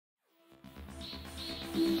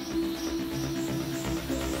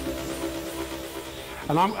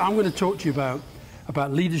And I'm going to talk to you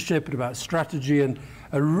about leadership and about strategy, and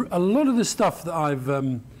a lot of the stuff that I've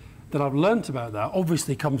learnt about that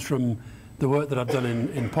obviously comes from the work that I've done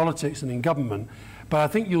in politics and in government. But I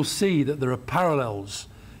think you'll see that there are parallels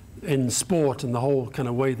in sport and the whole kind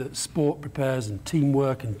of way that sport prepares, and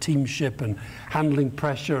teamwork and teamship and handling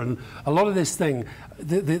pressure, and a lot of this thing,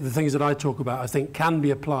 the things that I talk about, I think can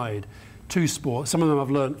be applied to sport. Some of them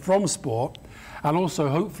I've learned from sport, and also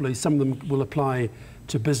hopefully some of them will apply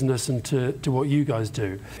to business and to what you guys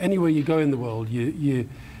do. Anywhere you go in the world, you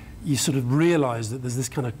sort of realize that there's this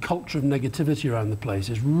kind of culture of negativity around the place.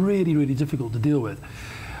 It's really, really difficult to deal with.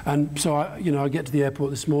 And so, I get to the airport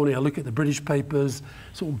this morning, I look at the British papers,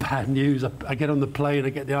 it's all bad news. I get on the plane, I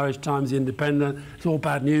get the Irish Times, the Independent, it's all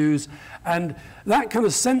bad news. And that kind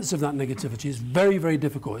of sense of that negativity is very, very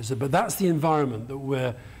difficult. But that's the environment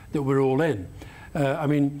that we're all in. I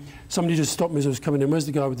mean, somebody just stopped me as I was coming in. Where's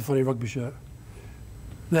the guy with the funny rugby shirt?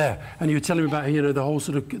 There, and you were telling me about, the whole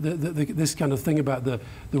sort of this kind of thing about the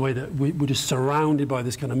way that we're just surrounded by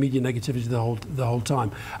this kind of media negativity the whole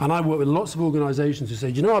time. And I work with lots of organisations who say,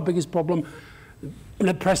 do you know our biggest problem?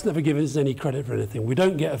 The press never gives us any credit for anything. We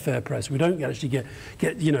don't get a fair press. We don't actually get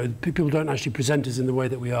people don't actually present us in the way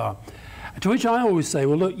that we are. To which I always say,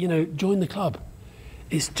 well, look, join the club.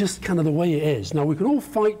 It's just kind of the way it is. Now we can all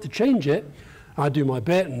fight to change it. I do my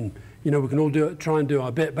bit, and we can all try and do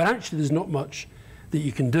our bit. But actually, there's not much that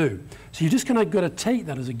you can do. So you just kind of got to take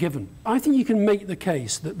that as a given. I think you can make the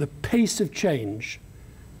case that the pace of change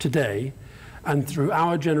today, and through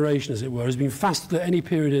our generation, as it were, has been faster than any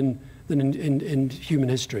period in human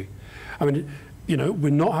history. I mean,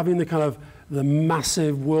 we're not having the kind of the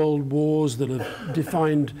massive world wars that have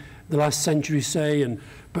defined the last century, say,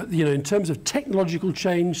 but in terms of technological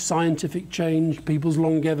change, scientific change, people's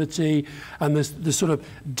longevity, and the sort of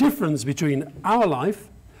difference between our life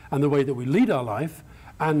and the way that we lead our life,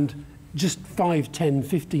 and just 5, 10,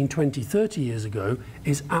 15, 20, 30 years ago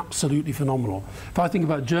is absolutely phenomenal. If I think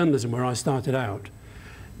about journalism, where I started out,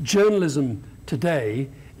 journalism today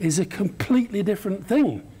is a completely different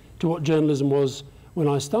thing to what journalism was when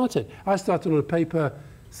I started. I started on a paper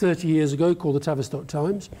 30 years ago called the Tavistock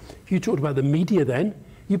Times. If you talked about the media then,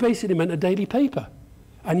 you basically meant a daily paper,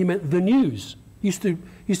 and you meant the news. Used to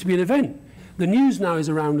be an event. The news now is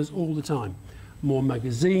around us all the time. More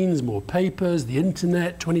magazines, more papers, the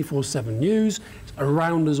internet, 24/7 news, it's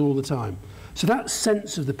around us all the time. So that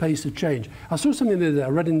sense of the pace of change. I saw something the other day, I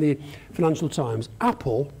read in the Financial Times,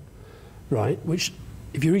 Apple, right, which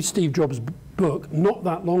if you read Steve Jobs' book, not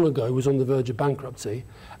that long ago was on the verge of bankruptcy.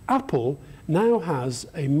 Apple now has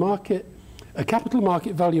a capital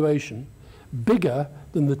market valuation bigger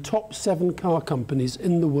than the top 7 car companies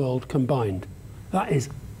in the world combined. That is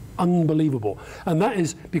unbelievable. And that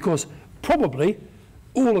is because probably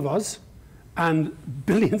all of us and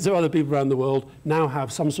billions of other people around the world now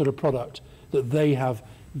have some sort of product that they have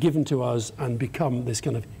given to us and become this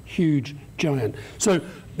kind of huge giant. So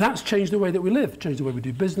that's changed the way that we live, changed the way we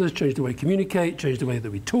do business, changed the way we communicate, changed the way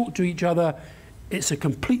that we talk to each other. It's a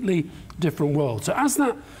completely different world. So as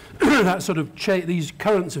that, that sort of these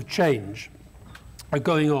currents of change are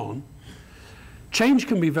going on, change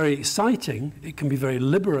can be very exciting, it can be very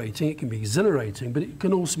liberating, it can be exhilarating, but it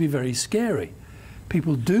can also be very scary.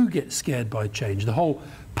 People do get scared by change. The whole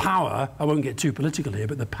power, I won't get too political here,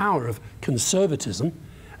 but the power of conservatism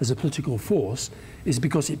as a political force is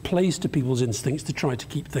because it plays to people's instincts to try to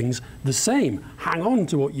keep things the same. Hang on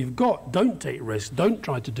to what you've got, don't take risks, don't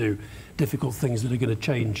try to do difficult things that are going to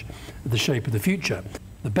change the shape of the future.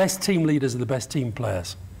 The best team leaders are the best team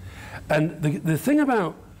players. And the thing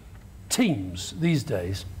about teams these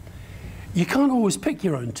days, you can't always pick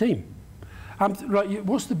your own team. Right,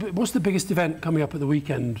 what's the biggest event coming up at the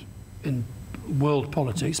weekend in world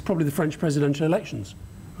politics? Probably the French presidential elections.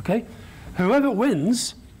 Okay, whoever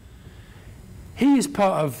wins, he is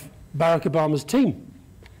part of Barack Obama's team.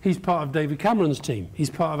 He's part of David Cameron's team. He's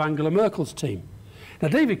part of Angela Merkel's team. Now,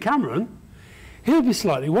 David Cameron, he'll be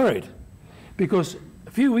slightly worried because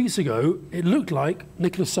a few weeks ago it looked like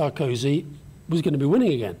Nicolas Sarkozy was going to be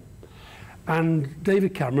winning again. And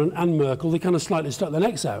David Cameron and Merkel, they kind of slightly stuck their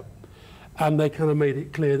necks out. And they kind of made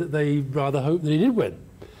it clear that they rather hoped that he did win.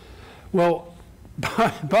 Well,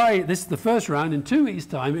 by this the first round, in 2 weeks'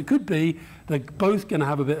 time, it could be they're both going to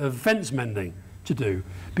have a bit of fence mending to do.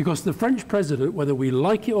 Because the French president, whether we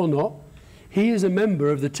like it or not, he is a member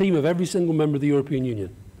of the team of every single member of the European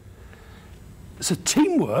Union. So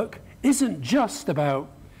teamwork isn't just about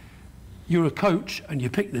you're a coach and you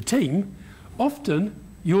pick the team. Often,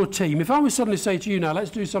 your team, if I was suddenly say to you now,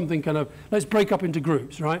 let's do something kind of, let's break up into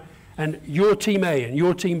groups, right? And your team A and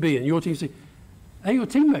your team B and your team C, they're your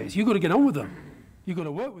teammates. You've got to get on with them. You've got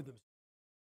to work with them.